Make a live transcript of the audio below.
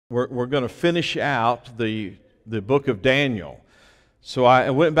we're going to finish out the book of Daniel. So I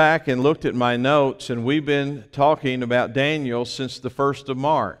went back and looked at my notes, and we've been talking about Daniel since the 1st of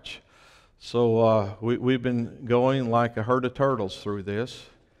March. So we've been going like a herd of turtles through this.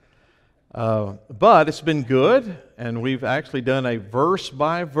 But it's been good, and we've actually done a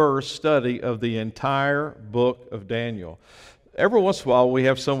verse-by-verse study of the entire book of Daniel. Every once in a while we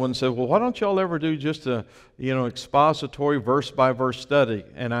have someone say, well, why don't y'all ever do just a expository verse-by-verse study?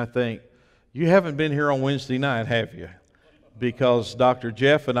 And I think, you haven't been here on Wednesday night, have you? Because Dr.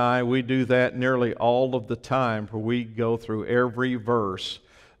 Jeff and I, we do that nearly all of the time, where we go through every verse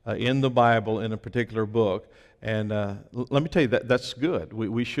in the Bible in a particular book. And let me tell you, that's good.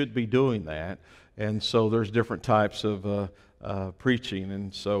 We should be doing that. And so there's different types of preaching,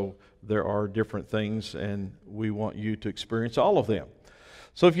 and so there are different things, and we want you to experience all of them.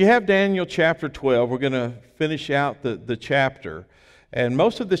 So if you have Daniel chapter 12, we're going to finish out the chapter. And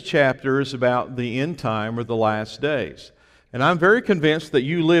most of this chapter is about the end time, or the last days. And I'm very convinced that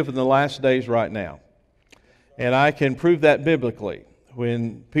you live in the last days right now. And I can prove that biblically.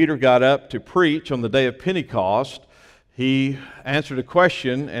 When Peter got up to preach on the day of Pentecost, he answered a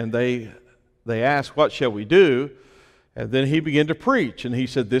question, and they asked, what shall we do? And then he began to preach, and he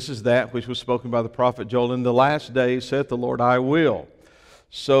said, this is that which was spoken by the prophet Joel. In the last days, saith the Lord, I will.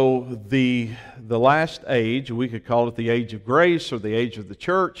 So the last age, we could call it the age of grace or the age of the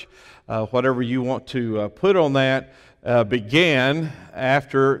church, whatever you want to put on that, began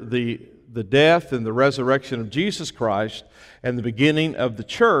after the death and the resurrection of Jesus Christ and the beginning of the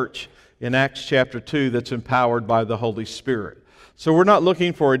church in Acts chapter 2 that's empowered by the Holy Spirit. So we're not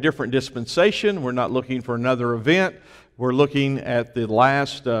looking for a different dispensation. We're not looking for another event. We're looking at the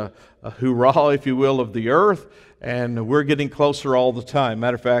last hurrah, if you will, of the earth, and we're getting closer all the time.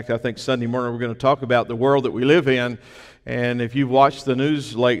 Matter of fact, I think Sunday morning we're going to talk about the world that we live in. And if you've watched the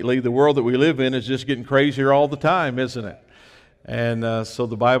news lately, the world that we live in is just getting crazier all the time, isn't it? And so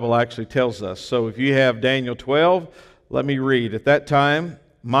the Bible actually tells us. So if you have Daniel 12, let me read. At that time,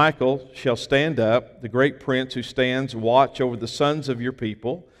 Michael shall stand up, the great prince who stands watch over the sons of your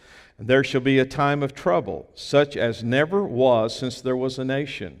people. And there shall be a time of trouble, such as never was since there was a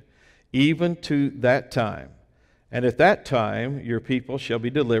nation, even to that time. And at that time your people shall be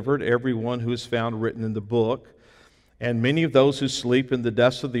delivered, every one who is found written in the book. And many of those who sleep in the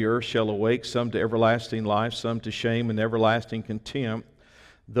dust of the earth shall awake, some to everlasting life, some to shame and everlasting contempt.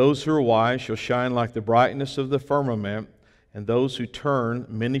 Those who are wise shall shine like the brightness of the firmament, and those who turn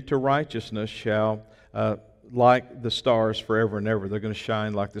many to righteousness shall like the stars forever and ever. They're going to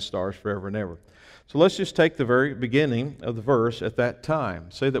shine like the stars forever and ever. So let's just take the very beginning of the verse, at that time.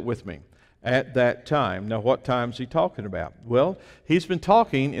 Say that with me. At that time. Now, what time is he talking about? Well, he's been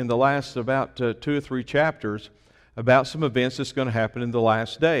talking in the last about 2 or 3 chapters about some events that's going to happen in the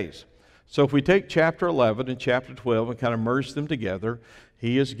last days. So if we take chapter 11 and chapter 12 and kind of merge them together,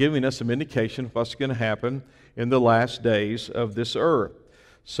 he is giving us some indication of what's going to happen in the last days of this earth.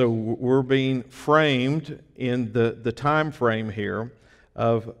 So we're being framed in the time frame here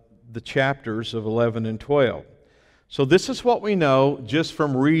of the chapters of 11 and 12. So this is what we know just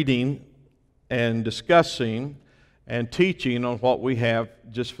from reading and discussing and teaching on what we have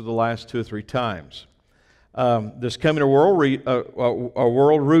just for the last 2 or 3 times. There's coming a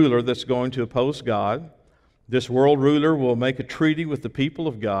world ruler that's going to oppose God. This world ruler will make a treaty with the people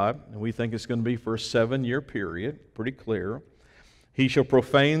of God, and we think it's going to be for a 7-year period, pretty clear. He shall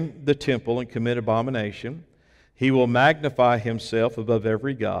profane the temple and commit abomination. He will magnify himself above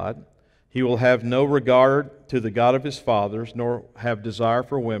every god. He will have no regard to the God of his fathers, nor have desire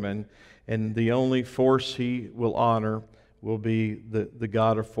for women, and the only force he will honor will be the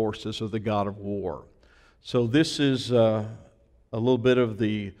God of forces, or the God of war. So this is a little bit of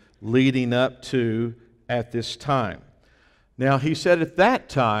the leading up to at this time. Now he said at that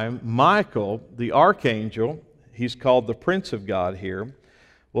time, Michael, the archangel, he's called the Prince of God here,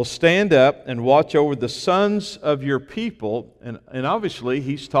 will stand up and watch over the sons of your people. And obviously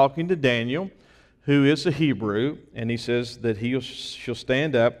he's talking to Daniel, who is a Hebrew, and he says that he shall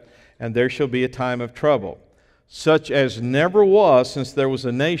stand up, and there shall be a time of trouble, such as never was since there was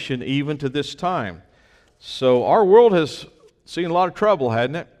a nation, even to this time. So our world has seen a lot of trouble,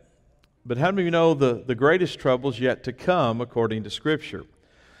 hadn't it? But how many of you know the greatest trouble is yet to come, according to Scripture?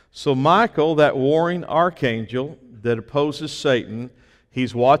 So Michael, that warring archangel that opposes Satan,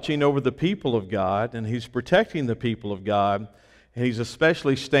 he's watching over the people of God, and he's protecting the people of God, and he's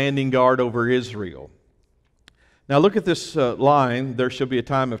especially standing guard over Israel. Now look at this line, there shall be a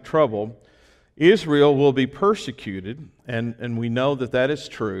time of trouble. Israel will be persecuted, and we know that that is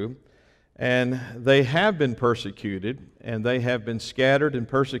true. And they have been persecuted, and they have been scattered and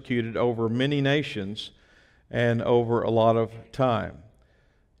persecuted over many nations and over a lot of time.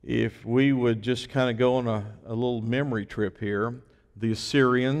 If we would just kind of go on a little memory trip here, the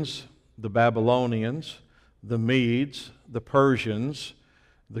Assyrians, the Babylonians, the Medes, the Persians,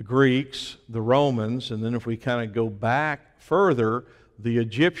 the Greeks, the Romans, and then if we kind of go back further, the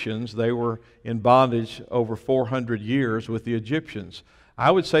Egyptians, they were in bondage over 400 years with the Egyptians. I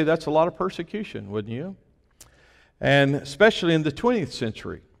would say that's a lot of persecution, wouldn't you? And especially in the 20th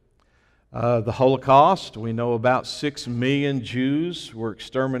century. The Holocaust, we know about 6 million Jews were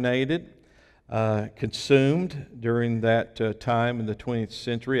exterminated, consumed during that time in the 20th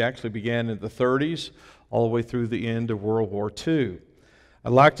century. Actually began in the 30s, all the way through the end of World War II.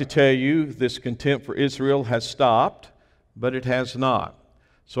 I'd like to tell you this contempt for Israel has stopped, but it has not.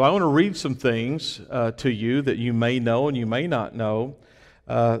 So I want to read some things to you that you may know and you may not know.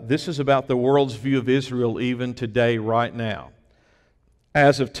 This is about the world's view of Israel even today, right now.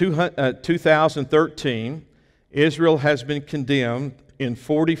 As of 2013, Israel has been condemned in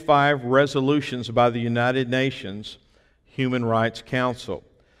 45 resolutions by the United Nations Human Rights Council.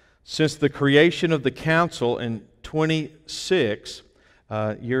 Since the creation of the Council in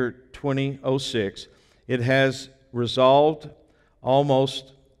year 2006, it has resolved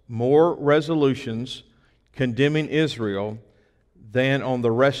almost more resolutions condemning Israel than on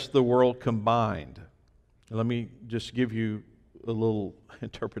the rest of the world combined. Let me just give you a little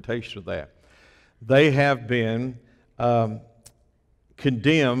interpretation of that. They have been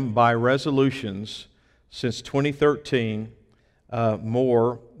condemned by resolutions since 2013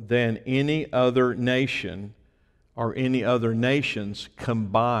 more than any other nation or any other nations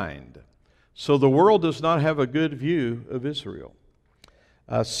combined. So the world does not have a good view of Israel.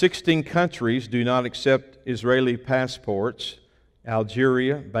 16 countries do not accept Israeli passports: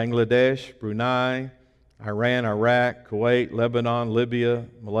 Algeria, Bangladesh, Brunei, Iran, Iraq, Kuwait, Lebanon, Libya,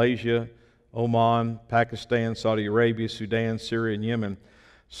 Malaysia, Oman, Pakistan, Saudi Arabia, Sudan, Syria, and Yemen.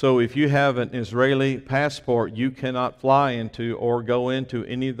 So if you have an Israeli passport, you cannot fly into or go into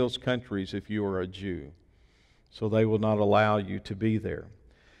any of those countries if you are a Jew. So they will not allow you to be there.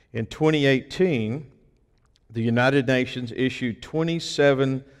 In 2018, the United Nations issued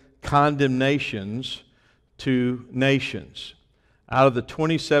 27 condemnations to nations. Out of the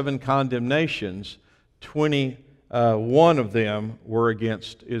 27 condemnations, 21 of them were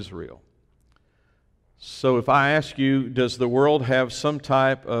against Israel. So if I ask you, does the world have some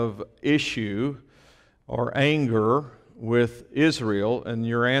type of issue or anger with Israel? And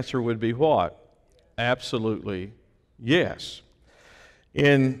your answer would be what? Absolutely yes.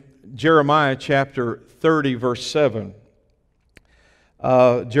 In Jeremiah chapter 30, verse 7,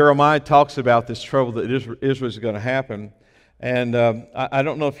 Jeremiah talks about this trouble that Israel is going to happen. And I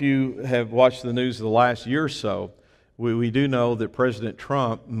don't know if you have watched the news of the last year or so. We do know that President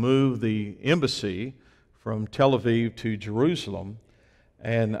Trump moved the embassy from Tel Aviv to Jerusalem.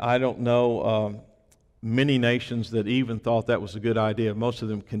 And I don't know many nations that even thought that was a good idea. Most of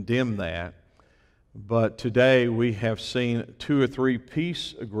them condemned that. But today we have seen 2 or 3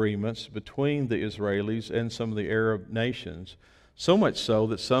 peace agreements between the Israelis and some of the Arab nations, so much so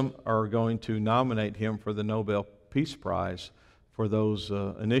that some are going to nominate him for the Nobel Peace Prize for those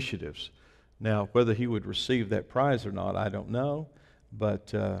initiatives. Now, whether he would receive that prize or not, I don't know,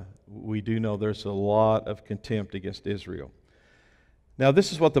 but we do know there's a lot of contempt against Israel. Now,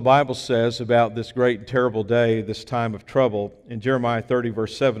 this is what the Bible says about this great and terrible day, this time of trouble. In Jeremiah 30,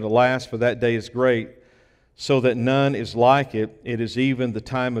 verse 7, "Alas, for that day is great, so that none is like it. It is even the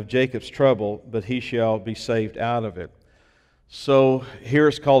time of Jacob's trouble, but he shall be saved out of it." So here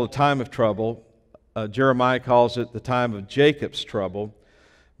it's called a time of trouble. Jeremiah calls it the time of Jacob's trouble.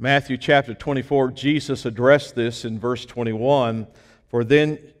 Matthew chapter 24, Jesus addressed this in verse 21, "For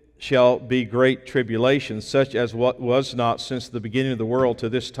then shall be great tribulation, such as what was not since the beginning of the world to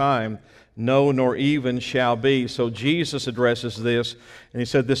this time, no, nor even shall be." So Jesus addresses this, and he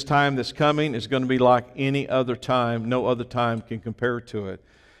said this time that's coming is going to be like any other time. No other time can compare to it.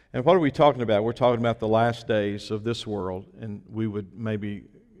 And what are we talking about? We're talking about the last days of this world, and we would maybe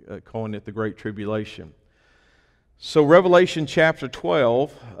calling it the Great Tribulation. So Revelation chapter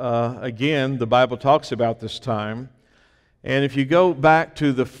 12, again, the Bible talks about this time. And if you go back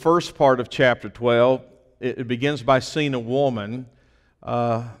to the first part of chapter 12, it begins by seeing a woman,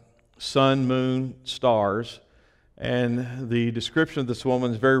 sun, moon, stars. And the description of this woman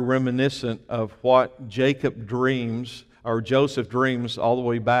is very reminiscent of what Jacob dreams, or Joseph dreams all the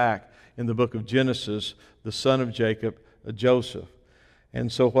way back in the book of Genesis, the son of Jacob, Joseph.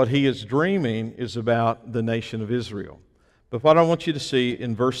 And so what he is dreaming is about the nation of Israel. But what I want you to see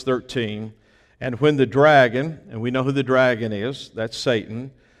in verse 13, and when the dragon, and we know who the dragon is, that's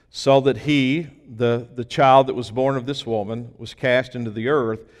Satan, saw that he, the child that was born of this woman, was cast into the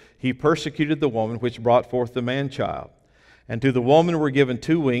earth, he persecuted the woman which brought forth the man-child. And to the woman were given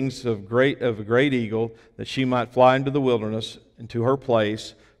 2 wings of a great eagle, that she might fly into the wilderness, into her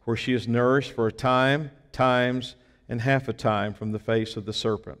place, where she is nourished for a time, times, and half a time from the face of the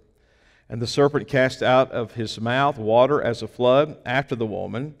serpent. And the serpent cast out of his mouth water as a flood after the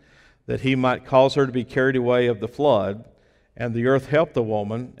woman, that he might cause her to be carried away of the flood. And the earth helped the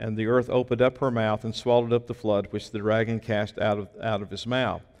woman, and the earth opened up her mouth and swallowed up the flood which the dragon cast out of his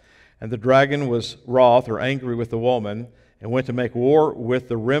mouth. And the dragon was wroth, or angry with the woman, and went to make war with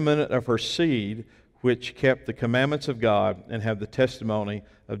the remnant of her seed, which kept the commandments of God and have the testimony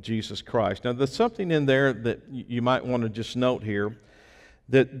of Jesus Christ. Now, there's something in there that you might want to just note here,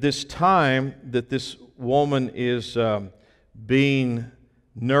 that this time that this woman is being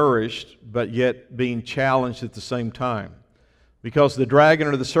nourished, but yet being challenged at the same time. Because the dragon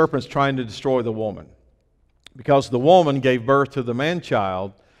or the serpent is trying to destroy the woman. Because the woman gave birth to the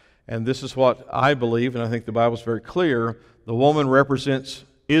man-child, and this is what I believe, and I think the Bible is very clear, the woman represents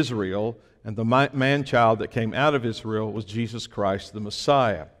Israel, and the man-child that came out of Israel was Jesus Christ, the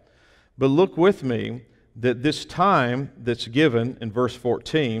Messiah. But look with me that this time that's given in verse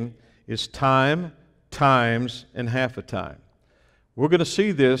 14 is time, times, and half a time. We're going to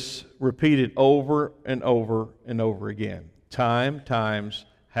see this repeated over and over and over again. Time, times,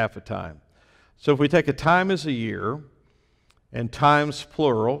 half a time. So if we take a time as a year, and times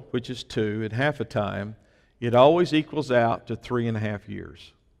plural, which is 2, and half a time, it always equals out to 3.5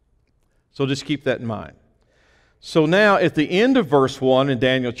 years. So just keep that in mind. So now at the end of verse 1 in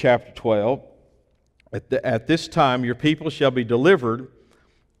Daniel chapter 12, at this time your people shall be delivered,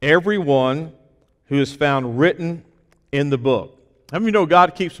 every one who is found written in the book. How many of you know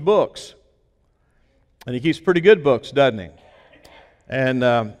God keeps books? And He keeps pretty good books, doesn't He? And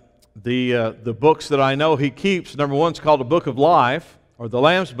the books that I know He keeps, number one is called the Book of Life, or the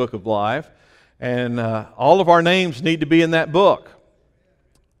Lamb's Book of Life. And all of our names need to be in that book.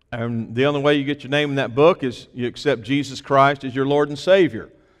 And the only way you get your name in that book is you accept Jesus Christ as your Lord and Savior.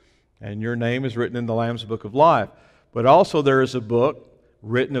 And your name is written in the Lamb's Book of Life. But also there is a book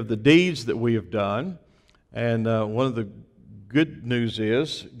written of the deeds that we have done. And one of the good news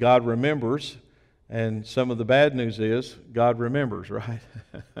is God remembers. And some of the bad news is God remembers, right?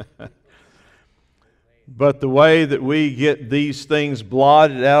 But the way that we get these things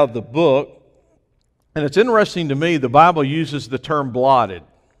blotted out of the book, and it's interesting to me, the Bible uses the term blotted.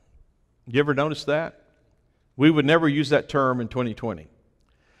 You ever notice that? We would never use that term in 2020.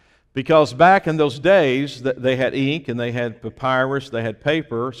 Because back in those days, they had ink and they had papyrus, they had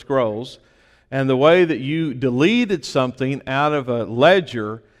paper, scrolls, and the way that you deleted something out of a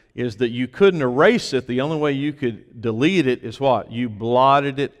ledger is that you couldn't erase it. The only way you could delete it is what? You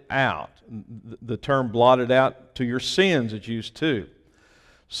blotted it out. The term blotted out to your sins is used too.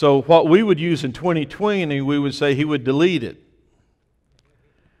 So what we would use in 2020, we would say He would delete it.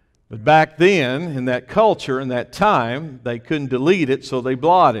 But back then, in that culture, in that time, they couldn't delete it, so they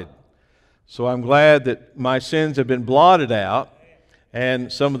blotted. So I'm glad that my sins have been blotted out, and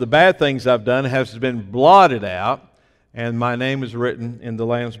some of the bad things I've done has been blotted out, and my name is written in the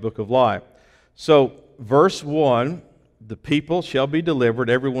Lamb's Book of Life. So, verse 1, the people shall be delivered,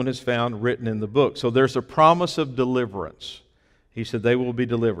 everyone is found written in the book. So there's a promise of deliverance. He said they will be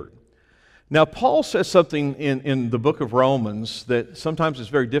delivered. Now, Paul says something in the book of Romans that sometimes is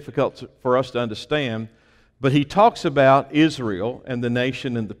very difficult for us to understand, but he talks about Israel and the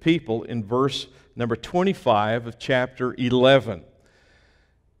nation and the people in verse number 25 of chapter 11.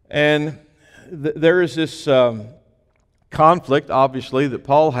 And there is this conflict, obviously, that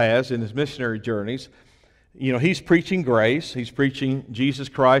Paul has in his missionary journeys. You know, he's preaching grace, he's preaching Jesus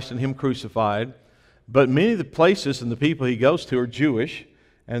Christ and Him crucified, but many of the places and the people he goes to are Jewish,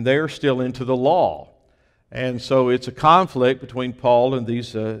 and they are still into the law. And so it's a conflict between Paul and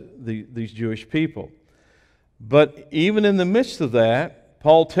these Jewish people. But even in the midst of that,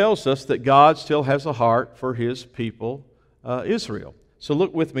 Paul tells us that God still has a heart for His people, Israel. So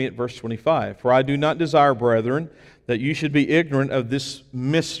look with me at verse 25. For I do not desire, brethren, that you should be ignorant of this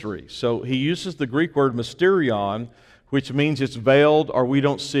mystery. So he uses the Greek word mysterion, which means it's veiled or we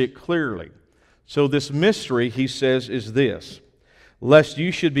don't see it clearly. So this mystery, he says, is this: lest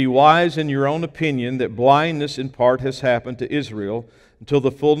you should be wise in your own opinion, that blindness in part has happened to Israel until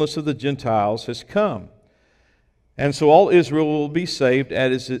the fullness of the Gentiles has come. And so all Israel will be saved,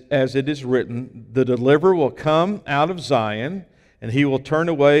 as it is written, the deliverer will come out of Zion, and He will turn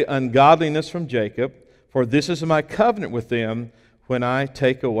away ungodliness from Jacob. For this is my covenant with them when I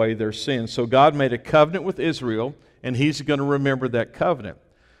take away their sins. So God made a covenant with Israel, and He's going to remember that covenant.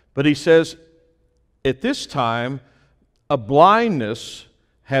 But He says, at this time, a blindness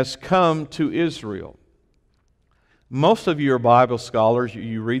has come to Israel. Most of you are Bible scholars.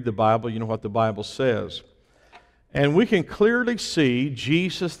 You read the Bible, you know what the Bible says. And we can clearly see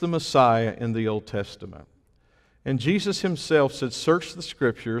Jesus the Messiah in the Old Testament. And Jesus Himself said, search the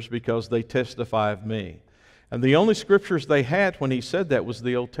Scriptures because they testify of me. And the only Scriptures they had when He said that was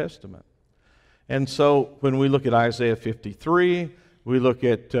the Old Testament. And so when we look at Isaiah 53, we look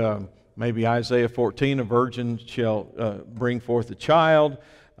at maybe Isaiah 14, a virgin shall bring forth a child.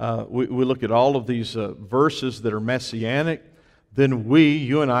 We look at all of these verses that are messianic. Then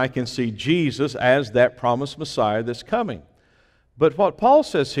you and I can see Jesus as that promised Messiah that's coming. But what Paul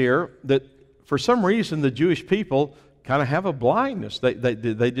says here, that for some reason the Jewish people kind of have a blindness.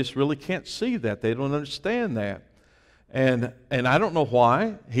 They just really can't see that. They don't understand that. And I don't know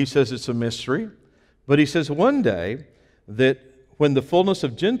why. He says it's a mystery. But he says one day that when the fullness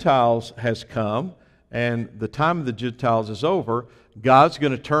of Gentiles has come and the time of the Gentiles is over, God's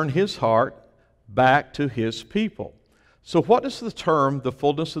going to turn His heart back to His people. So what does the term, the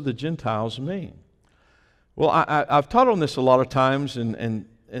fullness of the Gentiles, mean? Well, I've taught on this a lot of times, and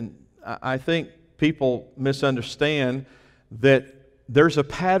I think people misunderstand that there's a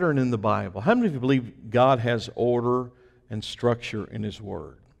pattern in the Bible. How many of you believe God has order and structure in His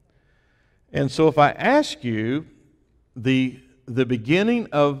Word? And so if I ask you the beginning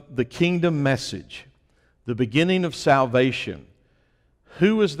of the kingdom message, the beginning of salvation,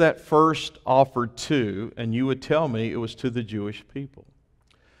 who was that first offered to? And you would tell me it was to the Jewish people.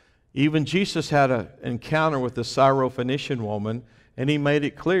 Even Jesus had an encounter with the Syrophoenician woman, and He made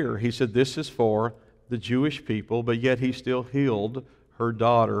it clear. He said, this is for the Jewish people, but yet He still healed her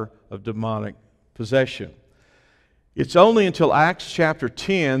daughter of demonic possession. It's only until Acts chapter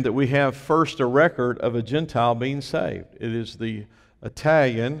 10 that we have first a record of a Gentile being saved. It is the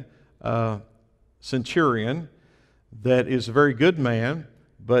Italian centurion that is a very good man,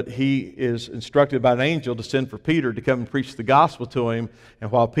 but he is instructed by an angel to send for Peter to come and preach the gospel to him.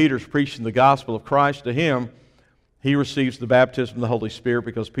 And while Peter's preaching the gospel of Christ to him, he receives the baptism of the Holy Spirit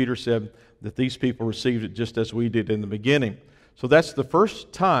because Peter said that these people received it just as we did in the beginning. So that's the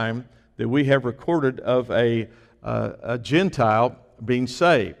first time that we have recorded of a Gentile being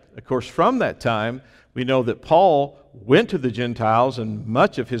saved. Of course, from that time, we know that Paul went to the Gentiles, and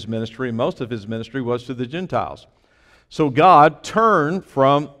much of his ministry, most of his ministry was to the Gentiles. So God turned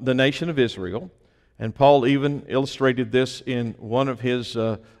from the nation of Israel, and Paul even illustrated this in one of his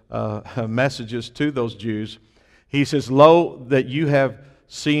messages to those Jews. He says, lo, that you have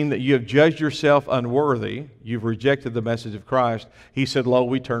seen that you have judged yourself unworthy, you've rejected the message of Christ. He said, lo,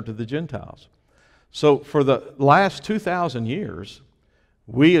 we turn to the Gentiles. So for the last 2,000 years,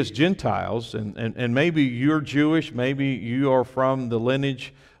 we as Gentiles, and maybe you're Jewish, maybe you are from the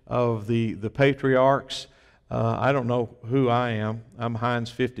lineage of the patriarchs. I don't know who I am. I'm Heinz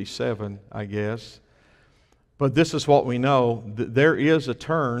 57, I guess. But this is what we know. There is a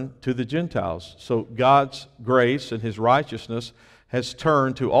turn to the Gentiles. So God's grace and His righteousness has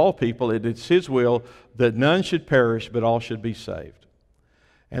turned to all people. It is His will that none should perish, but all should be saved.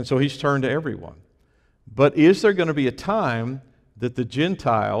 And so He's turned to everyone. But is there going to be a time that the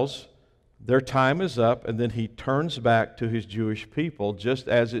Gentiles, their time is up, and then He turns back to His Jewish people, just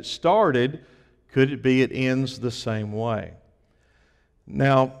as it started? Could it be it ends the same way?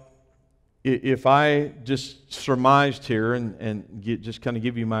 Now, if I just surmised here and just kind of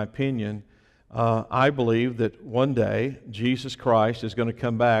give you my opinion, I believe that one day Jesus Christ is going to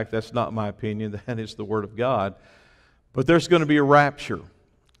come back. That's not my opinion. That is the Word of God. But there's going to be a rapture,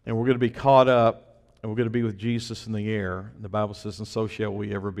 and we're going to be caught up, and we're going to be with Jesus in the air. And the Bible says, and so shall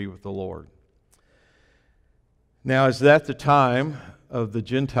we ever be with the Lord. Now, is that the time of the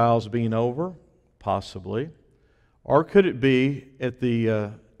Gentiles being over? Possibly. Or could it be at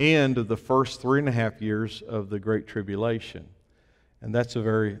the end of the first 3.5 years of the Great Tribulation? And that's a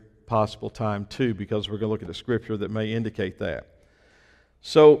very possible time too, because we're going to look at a scripture that may indicate that.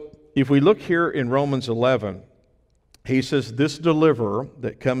 So if we look here in Romans 11, he says, this deliverer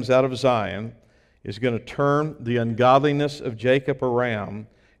that comes out of Zion is going to turn the ungodliness of Jacob around.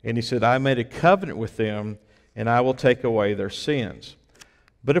 And he said, I made a covenant with them, and I will take away their sins.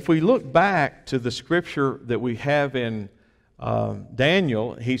 But if we look back to the scripture that we have in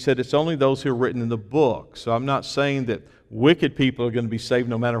Daniel, he said it's only those who are written in the book. So I'm not saying that wicked people are going to be saved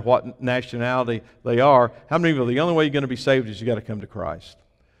no matter what nationality they are. How many of you, the only way you're going to be saved is you got to come to Christ.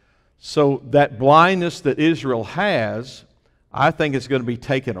 So that blindness that Israel has, I think is going to be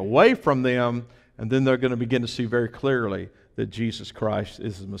taken away from them, and then they're going to begin to see very clearly that Jesus Christ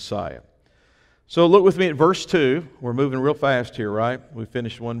is the Messiah. So look with me at verse 2. We're moving real fast here, right? We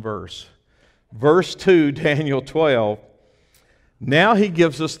finished one verse. Verse 2, Daniel 12. Now he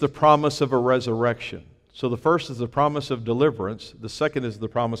gives us the promise of a resurrection. So the first is the promise of deliverance. The second is the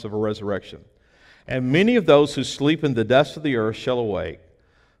promise of a resurrection. And many of those who sleep in the dust of the earth shall awake,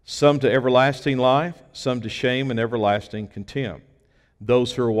 some to everlasting life, some to shame and everlasting contempt.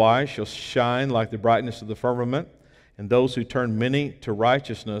 Those who are wise shall shine like the brightness of the firmament, and those who turn many to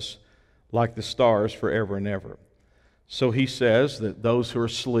righteousness like the stars forever and ever. So he says that those who are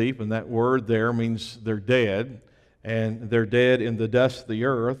asleep, and that word there means they're dead, and they're dead in the dust of the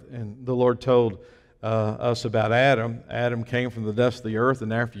earth. And the Lord told us about Adam. Adam came from the dust of the earth,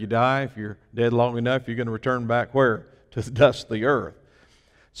 and after you die, if you're dead long enough, you're going to return back where? To the dust of the earth.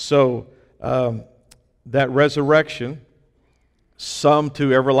 So that resurrection, some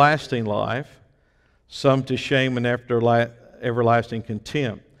to everlasting life, some to shame and everlasting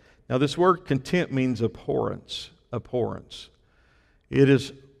contempt. Now this word contempt means abhorrence. Abhorrence. It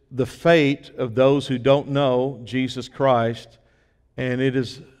is the fate of those who don't know Jesus Christ, and it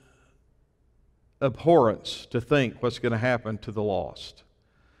is abhorrence to think what's going to happen to the lost.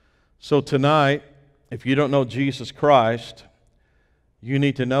 So tonight, if you don't know Jesus Christ, you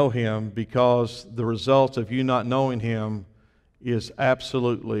need to know Him, because the result of you not knowing Him is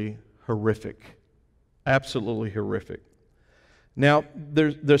absolutely horrific. Absolutely horrific. Now,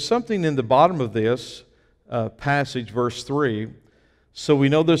 there's something in the bottom of this passage, verse 3. So we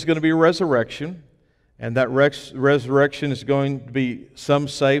know there's going to be a resurrection, and that resurrection is going to be some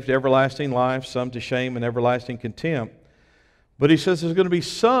saved to everlasting life, some to shame and everlasting contempt. But he says there's going to be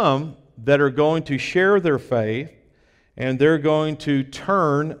some that are going to share their faith, and they're going to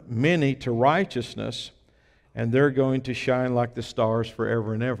turn many to righteousness, and they're going to shine like the stars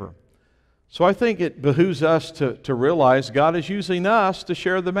forever and ever. So I think it behooves us to realize God is using us to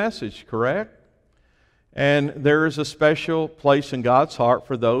share the message, correct? And there is a special place in God's heart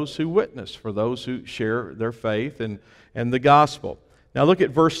for those who witness, for those who share their faith and the gospel. Now look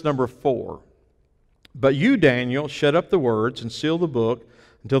at verse number 4. But you, Daniel, shut up the words and seal the book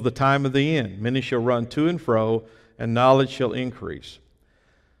until the time of the end. Many shall run to and fro, and knowledge shall increase.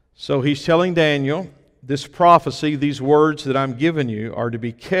 So he's telling Daniel, this prophecy, these words that I'm giving you are to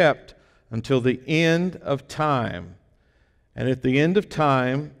be kept until the end of time. And at the end of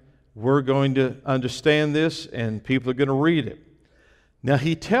time, we're going to understand this, and people are going to read it. Now,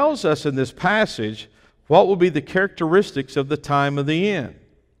 he tells us in this passage what will be the characteristics of the time of the end.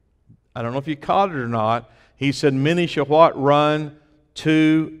 I don't know if you caught it or not. He said, many shall what? Run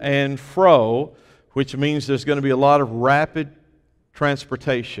to and fro, which means there's going to be a lot of rapid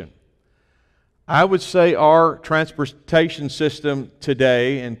transportation. I would say our transportation system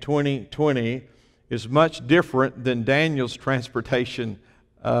today in 2020 is much different than Daniel's transportation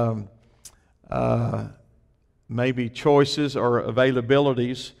maybe choices or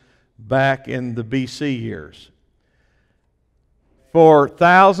availabilities back in the BC years. For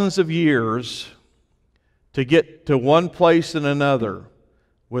thousands of years, to get to one place and another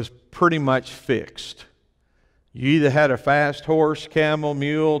was pretty much fixed. You either had a fast horse, camel,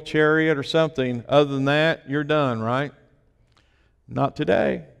 mule, chariot, or something. Other than that, you're done, right? Not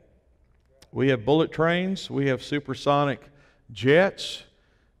today. We have bullet trains. We have supersonic jets.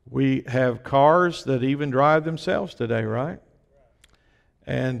 We have cars that even drive themselves today, right?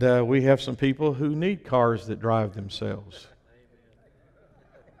 And we have some people who need cars that drive themselves.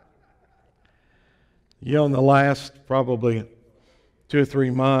 You know, in the last probably 2 or 3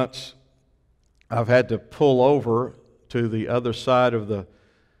 months, I've had to pull over to the other side of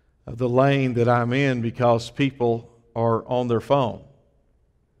the lane that I'm in because people are on their phone.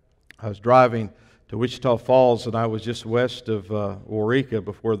 I was driving to Wichita Falls, and I was just west of Waurika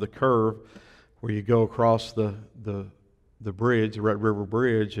before the curve where you go across the bridge, the Red River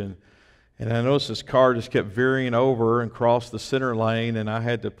Bridge, and I noticed this car just kept veering over and crossed the center lane, and I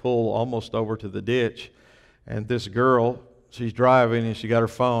had to pull almost over to the ditch. And this girl, she's driving, and she got her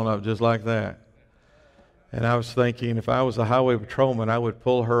phone up just like that. And I was thinking, if I was a highway patrolman, I would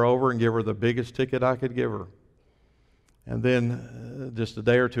pull her over and give her the biggest ticket I could give her. And then just a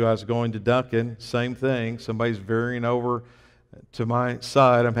day or two, I was going to Duncan, same thing. Somebody's veering over to my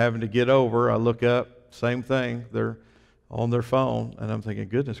side. I'm having to get over. I look up, same thing. They're on their phone. And I'm thinking,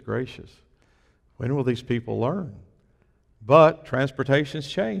 goodness gracious, when will these people learn? But transportation's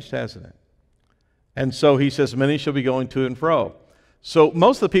changed, hasn't it? And so he says, many shall be going to and fro. So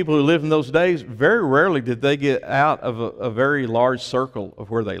most of the people who lived in those days, very rarely did they get out of a very large circle of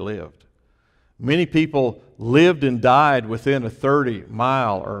where they lived. Many people lived and died within a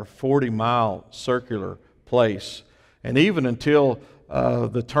 30-mile or 40-mile circular place. And even until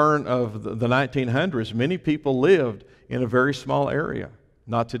the turn of the 1900s, many people lived in a very small area.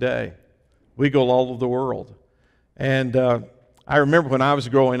 Not today. We go all over the world. And I remember when I was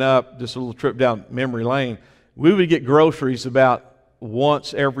growing up, just a little trip down memory lane, we would get groceries about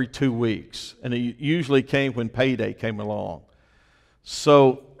once every 2 weeks. And it usually came when payday came along.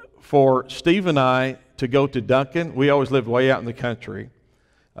 So for Steve and I to go to Duncan, we always lived way out in the country.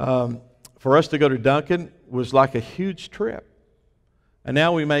 For us to go to Duncan was like a huge trip. And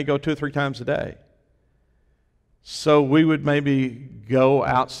now we may go 2 or 3 times a day. So we would maybe go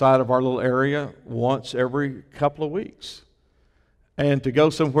outside of our little area once every couple of weeks. And to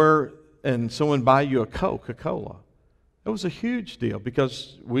go somewhere and someone buy you a Coca-Cola, it was a huge deal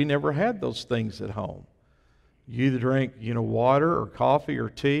because we never had those things at home. You either drank, water or coffee or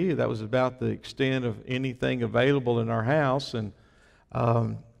tea. That was about the extent of anything available in our house. And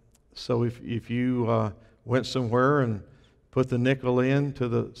so if you went somewhere and put the nickel into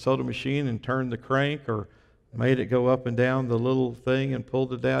the soda machine and turned the crank or made it go up and down the little thing and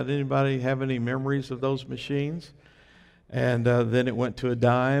pulled it out. Anybody have any memories of those machines? And then it went to a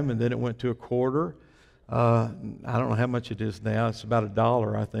dime, and then it went to a quarter. I don't know how much it is now. It's about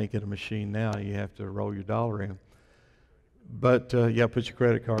 $1, I think, at a machine now. You have to roll your dollar in. But, put your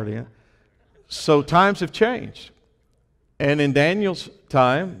credit card in. So times have changed. And in Daniel's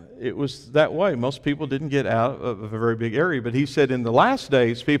time, it was that way. Most people didn't get out of a very big area. But he said in the last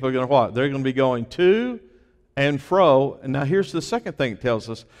days, people are going to what? They're going to be going to and fro. And now here's the second thing it tells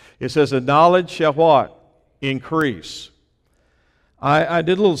us. It says, the knowledge shall what? Increase. I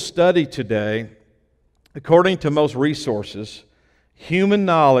did a little study today. According to most resources, human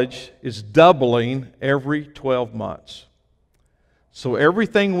knowledge is doubling every 12 months. So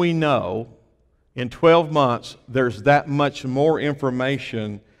everything we know, in 12 months, there's that much more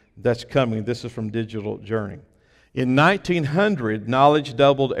information that's coming. This is from Digital Journey. In 1900, knowledge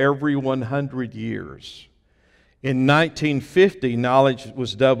doubled every 100 years. In 1950, knowledge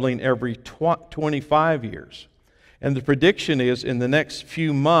was doubling every 25 years. And the prediction is in the next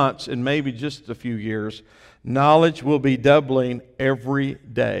few months and maybe just a few years, knowledge will be doubling every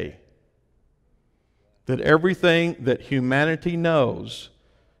day. That everything that humanity knows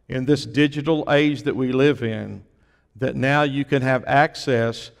in this digital age that we live in, that now you can have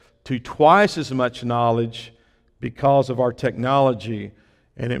access to twice as much knowledge because of our technology,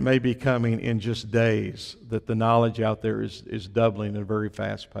 and it may be coming in just days, that the knowledge out there is doubling at a very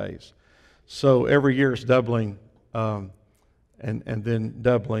fast pace. So every year it's doubling, and then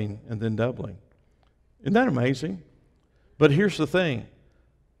doubling, and then doubling. Isn't that amazing? But here's the thing.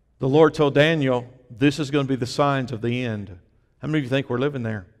 The Lord told Daniel, this is going to be the signs of the end. How many of you think we're living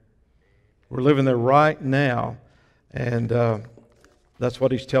there? We're living there right now, and that's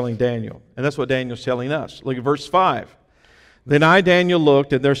what he's telling Daniel. And that's what Daniel's telling us. Look at verse 5. Then I, Daniel,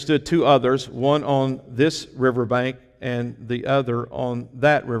 looked, and there stood 2 others, one on this riverbank and the other on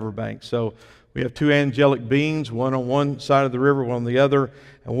that riverbank. So we have 2 angelic beings, one on one side of the river, one on the other.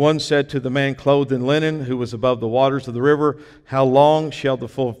 And one said to the man clothed in linen, who was above the waters of the river, how long shall the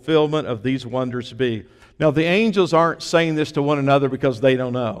fulfillment of these wonders be? Now the angels aren't saying this to one another because they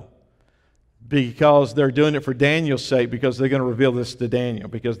don't know. Because they're doing it for Daniel's sake, because they're going to reveal this to Daniel,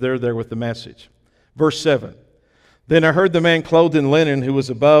 because they're there with the message. Verse 7. Then I heard the man clothed in linen, who was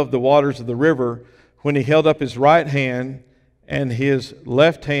above the waters of the river, when he held up his right hand and his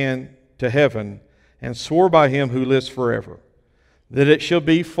left hand to heaven, and swore by him who lives forever, that it shall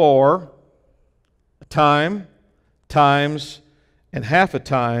be for a time, times, and half a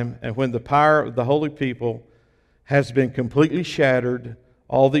time, and when the power of the holy people has been completely shattered,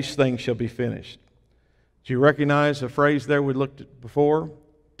 all these things shall be finished. Do you recognize a phrase there we looked at before?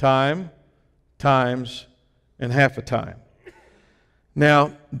 Time, times, and half a time.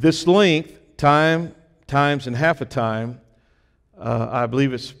 Now, this length, time, times, and half a time, I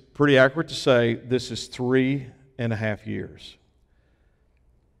believe it's pretty accurate to say this is 3.5 years.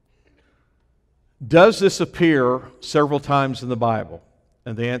 Does this appear several times in the Bible?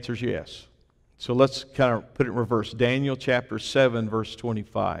 And the answer is yes. So let's kind of put it in reverse. Daniel chapter 7, verse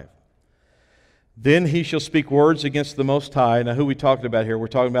 25. Then he shall speak words against the Most High. Now, who are we talking about here? We're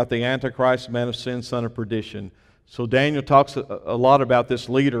talking about the Antichrist, man of sin, son of perdition. So Daniel talks a lot about this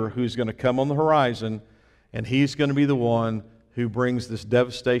leader who's going to come on the horizon, and he's going to be the one who brings this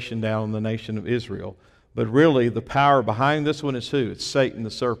devastation down on the nation of Israel. But really, the power behind this one is who? It's Satan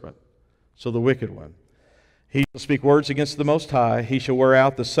the serpent. So the wicked one. He shall speak words against the Most High. He shall wear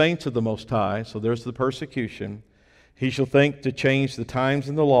out the saints of the Most High. So there's the persecution. He shall think to change the times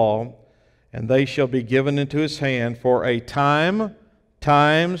and the law. and they shall be given into his hand for a time,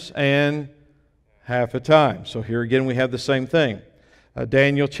 times, and half a time. So here again we have the same thing.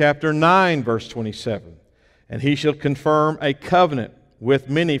 Daniel chapter 9, verse 27. And he shall confirm a covenant with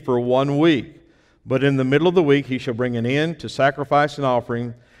many for 1 week. But in the middle of the week he shall bring an end to sacrifice and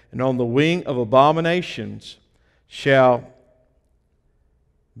offering, and on the wing of abominations shall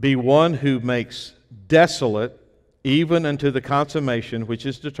be one who makes desolate, even unto the consummation which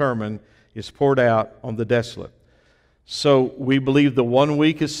is determined, is poured out on the desolate. So we believe the 1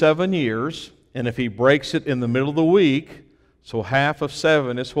 week is 7 years, and if he breaks it in the middle of the week, so half of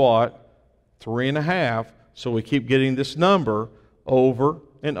 7 is what? 3.5. So we keep getting this number over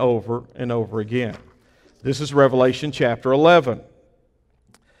and over and over again. This is Revelation chapter 11.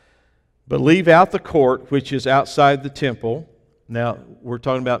 But leave out the court which is outside the temple. Now, we're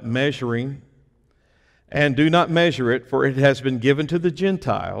talking about measuring. And do not measure it, for it has been given to the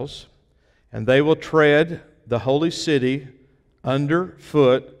Gentiles, and they will tread the holy city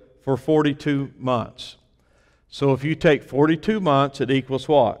underfoot for 42 months. So if you take 42 months, it equals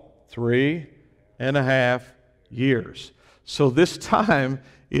what? 3.5 years. So this time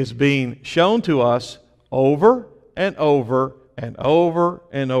is being shown to us over and over and over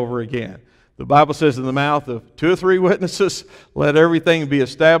and over again. The Bible says in the mouth of 2 or 3 witnesses, let everything be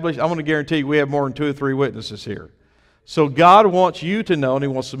established. I'm going to guarantee you we have more than 2 or 3 witnesses here. So God wants you to know, and He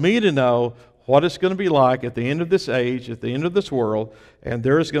wants me to know, what it's going to be like at the end of this age, at the end of this world, and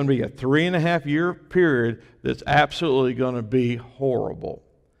there is going to be a 3.5 year period that's absolutely going to be horrible.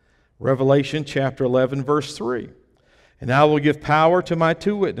 Revelation chapter 11, verse 3. And I will give power to my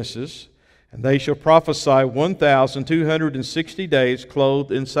 2 witnesses, and they shall prophesy 1,260 days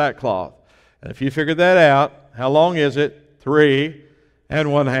clothed in sackcloth. And if you figure that out, how long is it?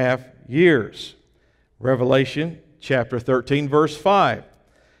 3.5 years. Revelation chapter 13, verse 5.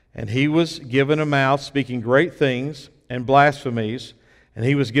 And he was given a mouth speaking great things and blasphemies, and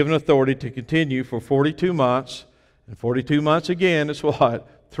he was given authority to continue for 42 months. And 42 months again is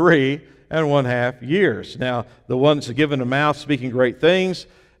what? 3.5 years. Now, the one that's given a mouth speaking great things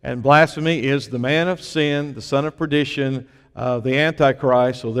and blasphemy is the man of sin, the son of perdition, the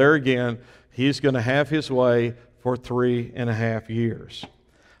Antichrist. So there again, he's going to have his way for 3.5 years.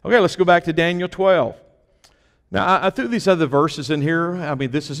 Okay, let's go back to Daniel 12. Now, I threw these other verses in here. I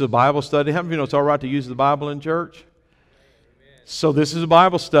mean, this is a Bible study. How many of you know it's all right to use the Bible in church? Amen. So this is a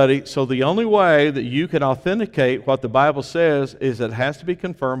Bible study. So the only way that you can authenticate what the Bible says is it has to be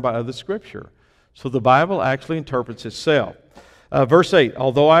confirmed by other Scripture. So the Bible actually interprets itself. Verse 8,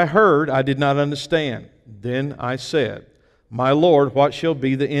 although I heard, I did not understand. Then I said, my Lord, what shall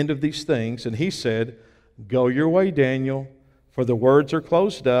be the end of these things? And he said, go your way, Daniel, for the words are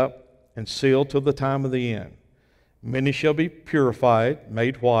closed up and sealed till the time of the end. Many shall be purified,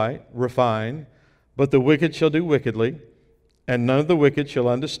 made white, refined, but the wicked shall do wickedly, and none of the wicked shall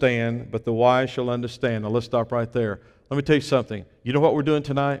understand, but the wise shall understand. Now let's stop right there. Let me tell you something. You know what we're doing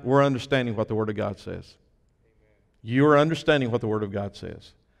tonight? We're understanding what the Word of God says. You are understanding what the Word of God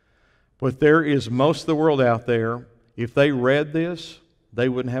says. But there is most of the world out there, if they read this, they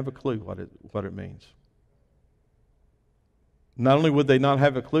wouldn't have a clue what it means. Not only would they not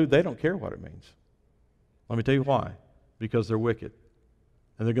have a clue, they don't care what it means. Let me tell you why. Because they're wicked.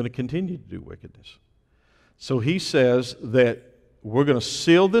 And they're going to continue to do wickedness. So he says that we're going to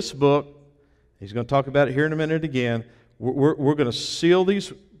seal this book. He's going to talk about it here in a minute again. We're going to seal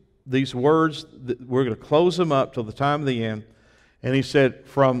these words. We're going to close them up till the time of the end. And he said,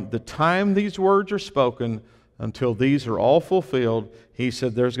 from the time these words are spoken until these are all fulfilled, he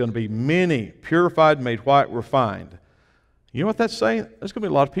said there's going to be many purified, made white, refined. You know what that's saying? There's going to be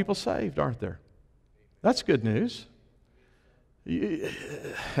a lot of people saved, aren't there? That's good news. You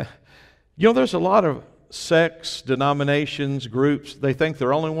know, there's a lot of sects, denominations, groups, they think they're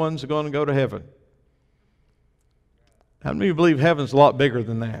the only ones going to go to heaven. How many of you believe heaven's a lot bigger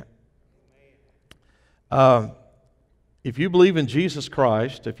than that? If you believe in Jesus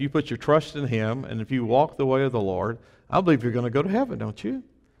Christ, if you put your trust in Him, and if you walk the way of the Lord, I believe you're going to go to heaven, don't you?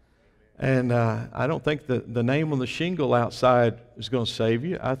 And I don't think the name on the shingle outside is going to save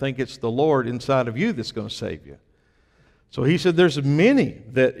you. I think it's the Lord inside of you that's going to save you. So he said there's many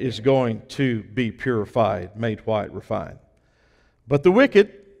that is going to be purified, made white, refined. But the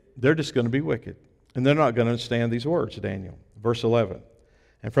wicked, they're just going to be wicked. And they're not going to understand these words, Daniel. Verse 11.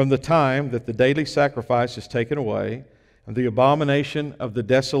 And from the time that the daily sacrifice is taken away, and the abomination of the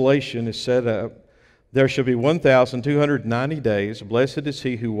desolation is set up, there shall be 1,290 days. Blessed is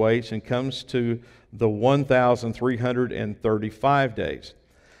he who waits and comes to the 1,335 days.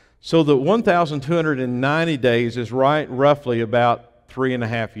 So the 1,290 days is right roughly about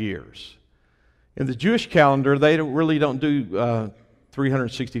 3.5 years. In the Jewish calendar, they really don't do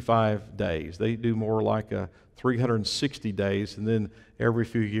 365 days. They do more like 360 days, and then every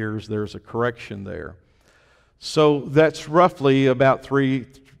few years there's a correction there. So that's roughly about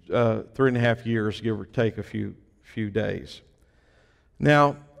 3.5 years, give or take a few days.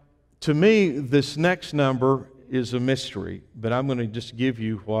 Now, to me, this next number is a mystery, but I'm going to just give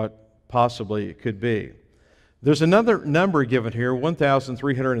you what possibly it could be. There's another number given here,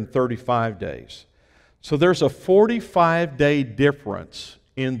 1,335 days. So there's a 45-day difference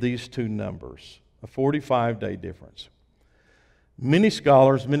in these two numbers, a 45-day difference. Many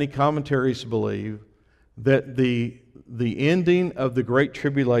scholars, many commentaries believe that the ending of the Great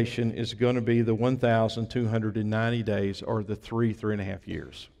Tribulation is going to be the 1,290 days, or the 3.5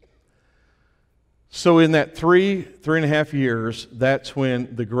 years. So in that 3.5 years, that's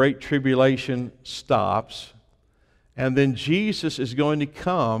when the Great Tribulation stops, and then Jesus is going to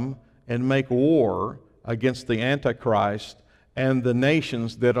come and make war against the Antichrist and the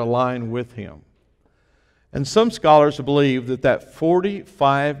nations that align with him. And some scholars believe that that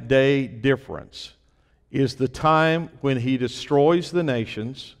 45-day difference is the time when he destroys the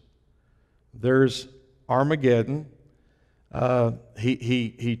nations. There's Armageddon.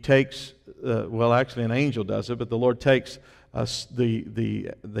 He takes, well, actually an angel does it, but the Lord takes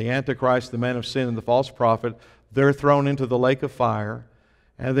the Antichrist, the man of sin, and the false prophet. They're thrown into the lake of fire.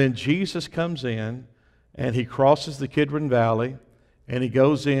 And then Jesus comes in, and he crosses the Kidron Valley, and he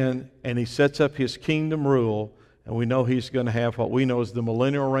goes in, and he sets up his kingdom rule. And we know he's going to have what we know as the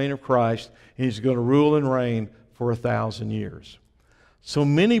millennial reign of Christ, and he's going to rule and reign for 1,000 years. So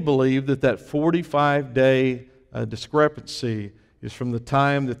many believe that that 45-day discrepancy is from the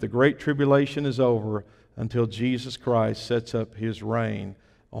time that the Great Tribulation is over until Jesus Christ sets up his reign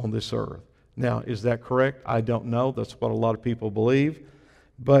on this earth. Now, is that correct? I don't know. That's what a lot of people believe.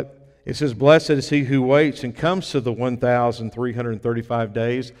 But it says, "Blessed is he who waits and comes to the 1,335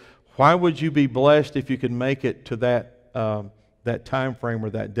 days." Why would you be blessed if you could make it to that time frame or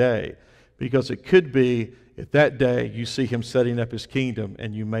that day? Because it could be at that day you see him setting up his kingdom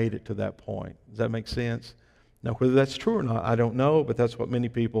and you made it to that point. Does that make sense? Now, whether that's true or not, I don't know, but that's what many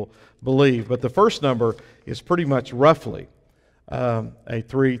people believe. But the first number is pretty much roughly a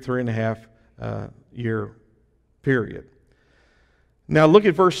 3.5 year period. Now look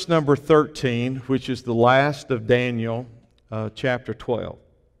at verse number 13, which is the last of Daniel chapter 12.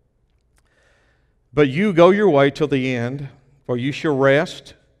 "But you go your way till the end, for you shall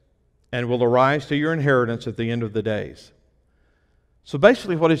rest and will arise to your inheritance at the end of the days." So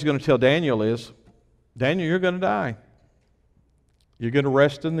basically what he's going to tell Daniel is, Daniel, you're going to die. You're going to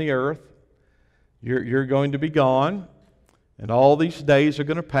rest in the earth. You're going to be gone. And all these days are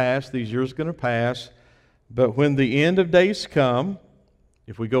going to pass. These years are going to pass. But when the end of days come,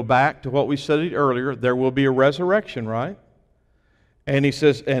 if we go back to what we studied earlier, there will be a resurrection, right? And he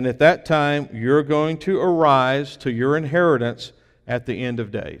says, and at that time, you're going to arise to your inheritance at the end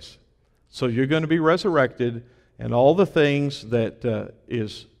of days. So you're going to be resurrected, and all the things that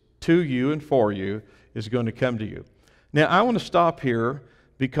is to you and for you is going to come to you. Now, I want to stop here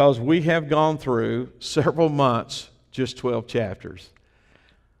because we have gone through several months, just 12 chapters.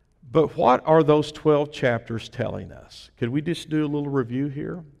 But what are those 12 chapters telling us? Could we just do a little review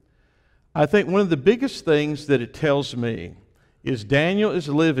here? I think one of the biggest things that it tells me is Daniel is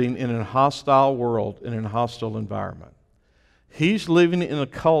living in a hostile world, in a hostile environment. He's living in a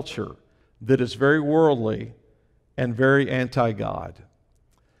culture that is very worldly and very anti-God.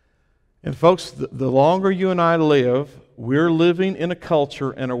 And folks, the longer you and I live, we're living in a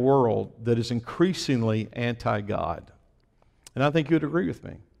culture and a world that is increasingly anti-God. And I think you'd agree with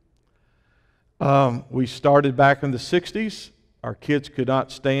me. We started back in the 60s. Our kids could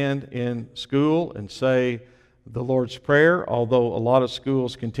not stand in school and say the Lord's Prayer, although a lot of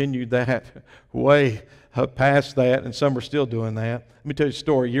schools continued that way past that, and some are still doing that. Let me tell you a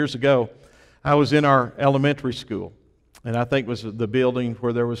story. Years ago, I was in our elementary school, and I think it was the building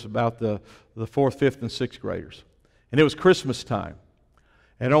where there was about the 4th, 5th, and 6th graders. And it was Christmas time.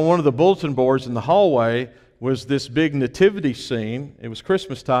 And on one of the bulletin boards in the hallway was this big nativity scene. It was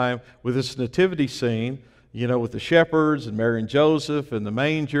Christmas time with this nativity scene, you know, with the shepherds and Mary and Joseph and the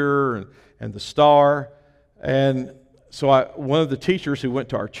manger and the star. And so one of the teachers who went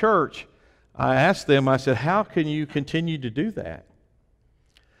to our church, I asked them, I said, how can you continue to do that?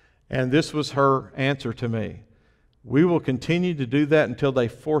 And this was her answer to me. We will continue to do that until they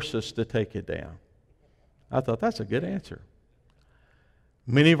force us to take it down. I thought, that's a good answer.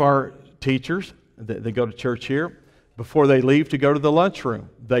 Many of our teachers, they go to church here, before they leave to go to the lunchroom,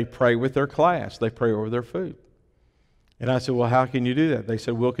 they pray with their class. They pray over their food. And I said, well, how can you do that? They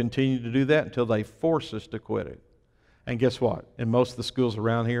said, we'll continue to do that until they force us to quit it. And guess what? In most of the schools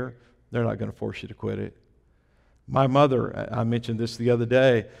around here, they're not going to force you to quit it. My mother, I mentioned this the other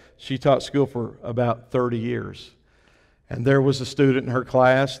day, she taught school for about 30 years. And there was a student in her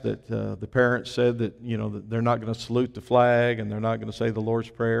class that the parents said that, that they're not going to salute the flag and they're not going to say the Lord's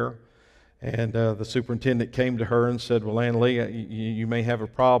Prayer. And the superintendent came to her and said, well, Ann Lee, you may have a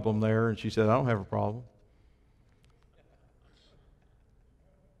problem there. And she said, I don't have a problem.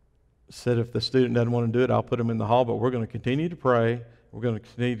 Said if the student doesn't want to do it, I'll put him in the hall, but we're going to continue to pray. We're going to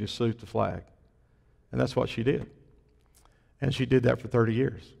continue to salute the flag. And that's what she did. And she did that for 30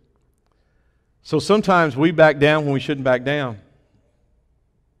 years. So sometimes we back down when we shouldn't back down.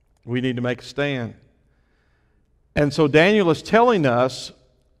 We need to make a stand. And so Daniel is telling us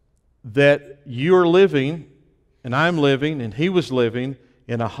that you're living, and I'm living, and he was living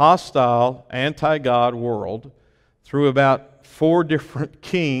in a hostile, anti-God world through about 4 different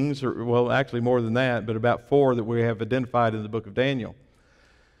kings, or well, actually more than that, but about 4 that we have identified in the book of Daniel.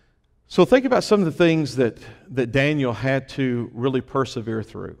 So think about some of the things that Daniel had to really persevere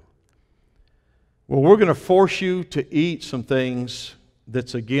through. Well, we're going to force you to eat some things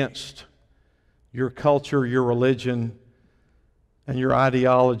that's against your culture, your religion, and your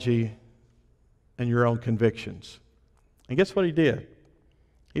ideology, and your own convictions. And guess what he did?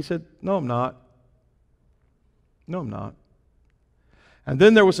 He said, no, I'm not. No, I'm not. And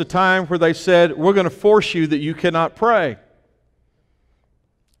then there was a time where they said, we're going to force you that you cannot pray.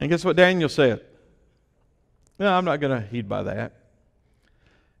 And guess what Daniel said? No, I'm not going to heed by that.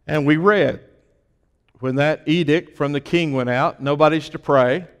 And we read, when that edict from the king went out, nobody's to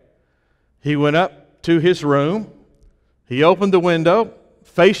pray, he went up to his room, he opened the window,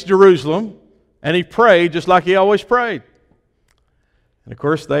 faced Jerusalem, and he prayed just like he always prayed. And of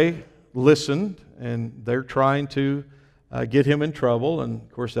course they listened, and they're trying to get him in trouble. And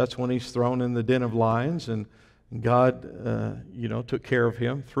of course that's when he's thrown in the den of lions, and God took care of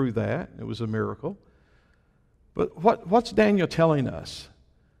him through that. It was a miracle. But what's Daniel telling us?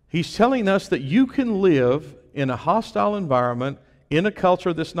 He's telling us that you can live in a hostile environment, in a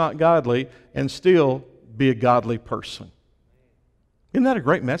culture that's not godly, and still be a godly person. Isn't that a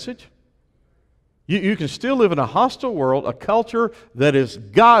great message? You can still live in a hostile world, a culture that is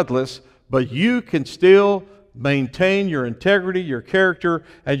godless, but you can still maintain your integrity, your character,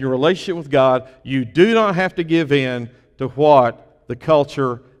 and your relationship with God. You do not have to give in to what the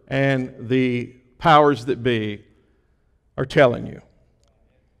culture and the powers that be are telling you.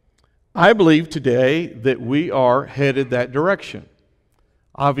 I believe today that we are headed that direction.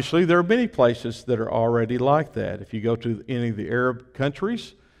 Obviously, there are many places that are already like that. If you go to any of the Arab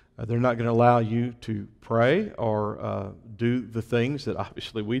countries, they're not going to allow you to pray or do the things that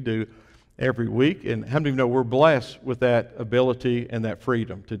obviously we do every week. And how many of you know we're blessed with that ability and that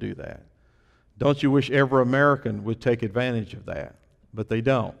freedom to do that? Don't you wish every American would take advantage of that? But they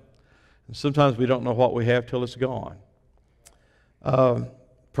don't. And sometimes we don't know what we have till it's gone.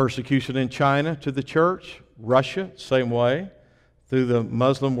 Persecution in China to the church, Russia, same way. Through the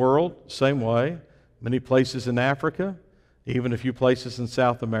Muslim world, same way. Many places in Africa, even a few places in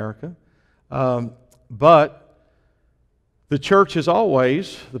South America. But the church has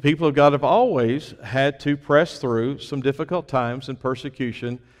always, the people of God have always had to press through some difficult times and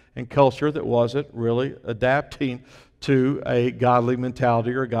persecution and culture that wasn't really adapting to a godly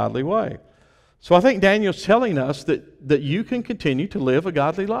mentality or a godly way. So I think Daniel's telling us that you can continue to live a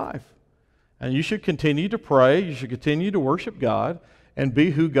godly life. And you should continue to pray, you should continue to worship God and be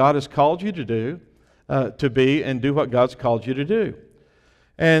who God has called you to be and do what God's called you to do.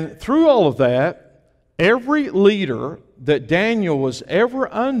 And through all of that, every leader that Daniel was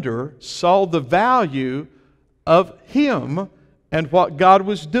ever under saw the value of him and what God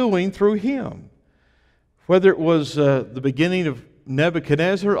was doing through him. Whether it was the beginning of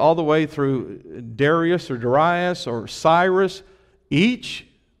Nebuchadnezzar all the way through Darius or Darius or Cyrus, each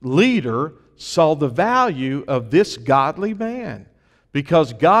leader saw the value of this godly man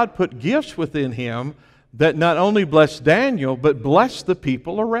because God put gifts within him that not only blessed Daniel, but blessed the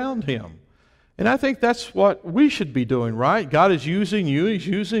people around him. And I think that's what we should be doing, right? God is using you, He's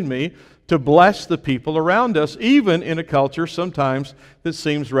using me to bless the people around us, even in a culture sometimes that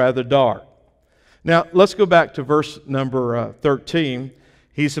seems rather dark. Now, let's go back to verse number 13.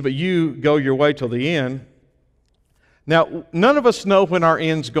 He said, but you go your way till the end. Now, none of us know when our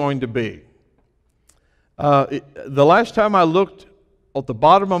end's going to be. The last time I looked at the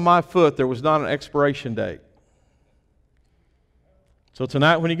bottom of my foot, there was not an expiration date. So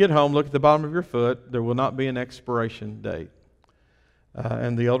tonight when you get home, look at the bottom of your foot. There will not be an expiration date.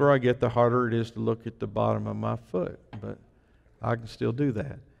 And the older I get, the harder it is to look at the bottom of my foot. But I can still do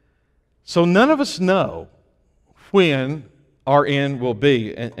that. So none of us know when our end will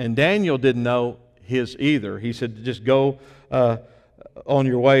be. And Daniel didn't know his either. He said, just go on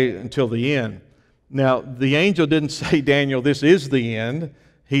your way until the end. Now, the angel didn't say, Daniel, this is the end.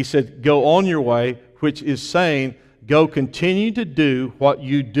 He said, go on your way, which is saying, go continue to do what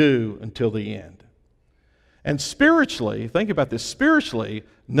you do until the end. And spiritually, think about this, spiritually,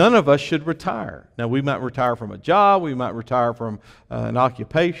 none of us should retire. Now, we might retire from a job, we might retire from an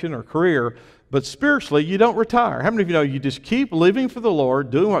occupation or career, but spiritually, you don't retire. How many of you know you just keep living for the Lord,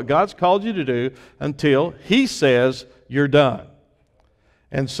 doing what God's called you to do until He says you're done?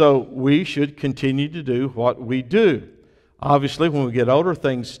 And so we should continue to do what we do. Obviously, when we get older,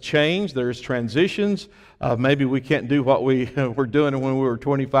 things change. There's transitions. Maybe we can't do what we were doing when we were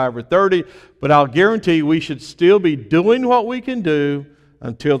 25 or 30, but I'll guarantee you we should still be doing what we can do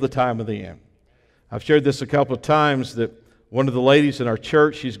until the time of the end. I've shared this a couple of times that one of the ladies in our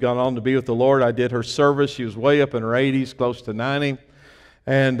church, she's gone on to be with the Lord. I did her service. She was way up in her 80s, close to 90.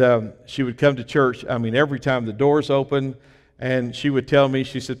 And she would come to church, every time the doors open. And she would tell me,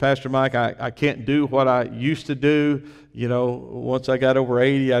 she said, Pastor Mike, I can't do what I used to do. Once I got over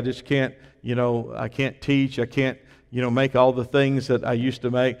 80, I just can't, I can't teach. I can't, make all the things that I used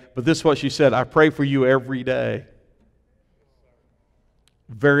to make. But this is what she said, I pray for you every day.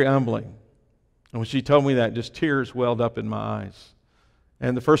 Very humbling. And when she told me that, just tears welled up in my eyes.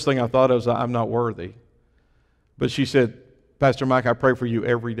 And the first thing I thought was, I'm not worthy. But she said, Pastor Mike, I pray for you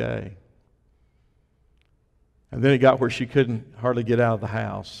every day. And then it got where she couldn't hardly get out of the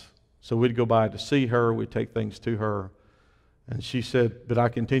house. So we'd go by to see her. We'd take things to her. And she said, but I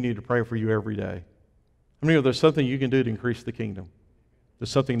continue to pray for you every day. There's something you can do to increase the kingdom. There's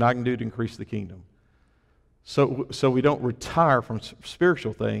something I can do to increase the kingdom. So we don't retire from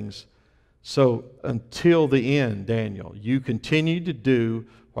spiritual things. So until the end, Daniel, you continue to do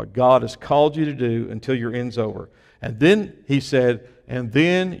what God has called you to do until your end's over. And then he said, and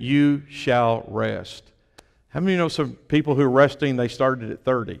then you shall rest. How many know some people who are resting, they started at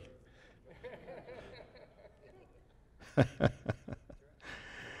 30?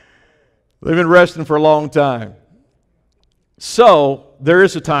 They've been resting for a long time. So there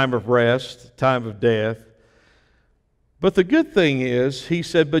is a time of rest, time of death. But the good thing is, he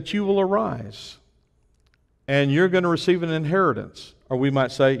said, but you will arise, and you're going to receive an inheritance. Or we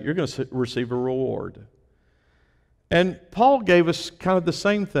might say, you're going to receive a reward. And Paul gave us kind of the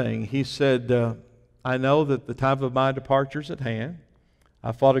same thing. He said, I know that the time of my departure is at hand.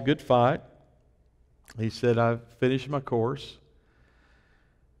 I fought a good fight. He said, I've finished my course.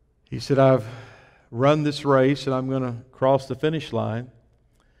 He said, I've run this race and I'm going to cross the finish line.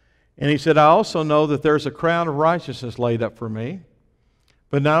 And he said, I also know that there's a crown of righteousness laid up for me,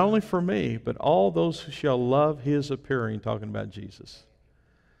 but not only for me, but all those who shall love His appearing, talking about Jesus.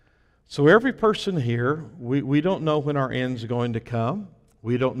 So every person here, we don't know when our end's going to come.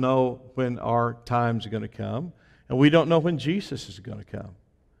 We don't know when our time's going to come. And we don't know when Jesus is going to come.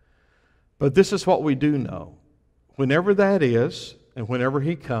 But this is what we do know. Whenever that is, and whenever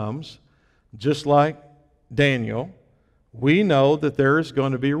He comes, just like Daniel, we know that there is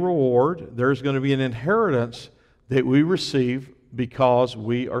going to be a reward. There's going to be an inheritance that we receive because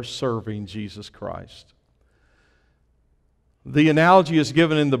we are serving Jesus Christ. The analogy is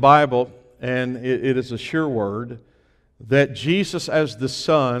given in the Bible, and it is a sure word, that Jesus as the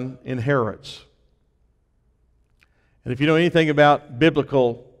Son inherits. And if you know anything about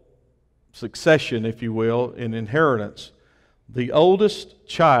biblical succession, if you will, in inheritance, the oldest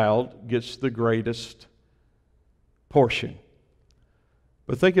child gets the greatest portion.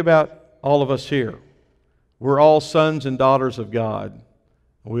 But think about all of us here. We're all sons and daughters of God.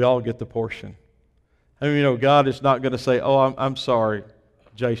 We all get the portion. I mean, God is not going to say, oh, I'm sorry,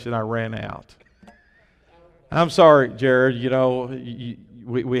 Jason, I ran out. I'm sorry, Jared,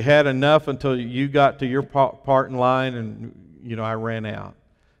 we had enough until you got to your part in line and, I ran out.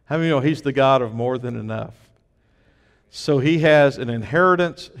 How many know He's the God of more than enough? So He has an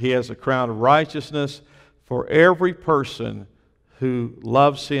inheritance. He has a crown of righteousness for every person who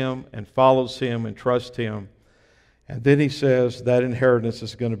loves Him and follows Him and trusts Him. And then He says that inheritance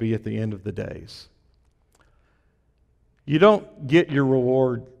is going to be at the end of the days. You don't get your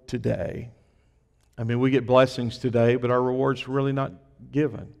reward today. We get blessings today, but our reward's really not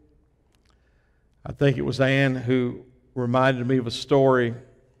given. I think it was Ann who reminded me of a story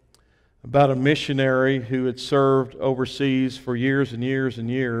about a missionary who had served overseas for years and years and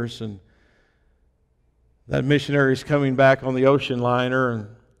years, and that missionary is coming back on the ocean liner,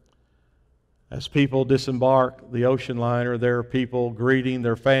 As people disembark the ocean liner, there are people greeting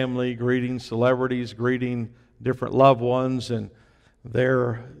their family, greeting celebrities, greeting different loved ones, and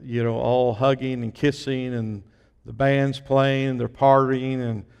they're, all hugging and kissing, and the band's playing, they're partying,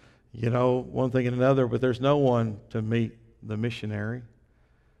 and, one thing and another, but there's no one to meet the missionary.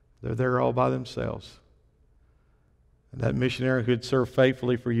 They're there all by themselves. And that missionary who had served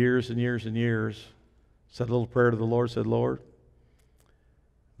faithfully for years and years and years said a little prayer to the Lord, said, Lord,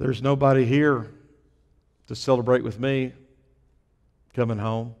 there's nobody here to celebrate with me coming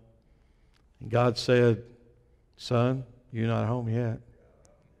home. And God said, son, you're not home yet.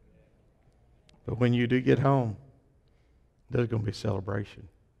 But when you do get home, there's going to be celebration.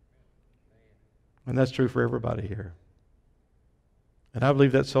 And that's true for everybody here. And I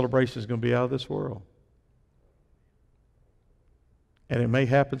believe that celebration is going to be out of this world. And it may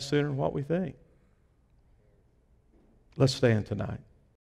happen sooner than what we think. Let's stand tonight.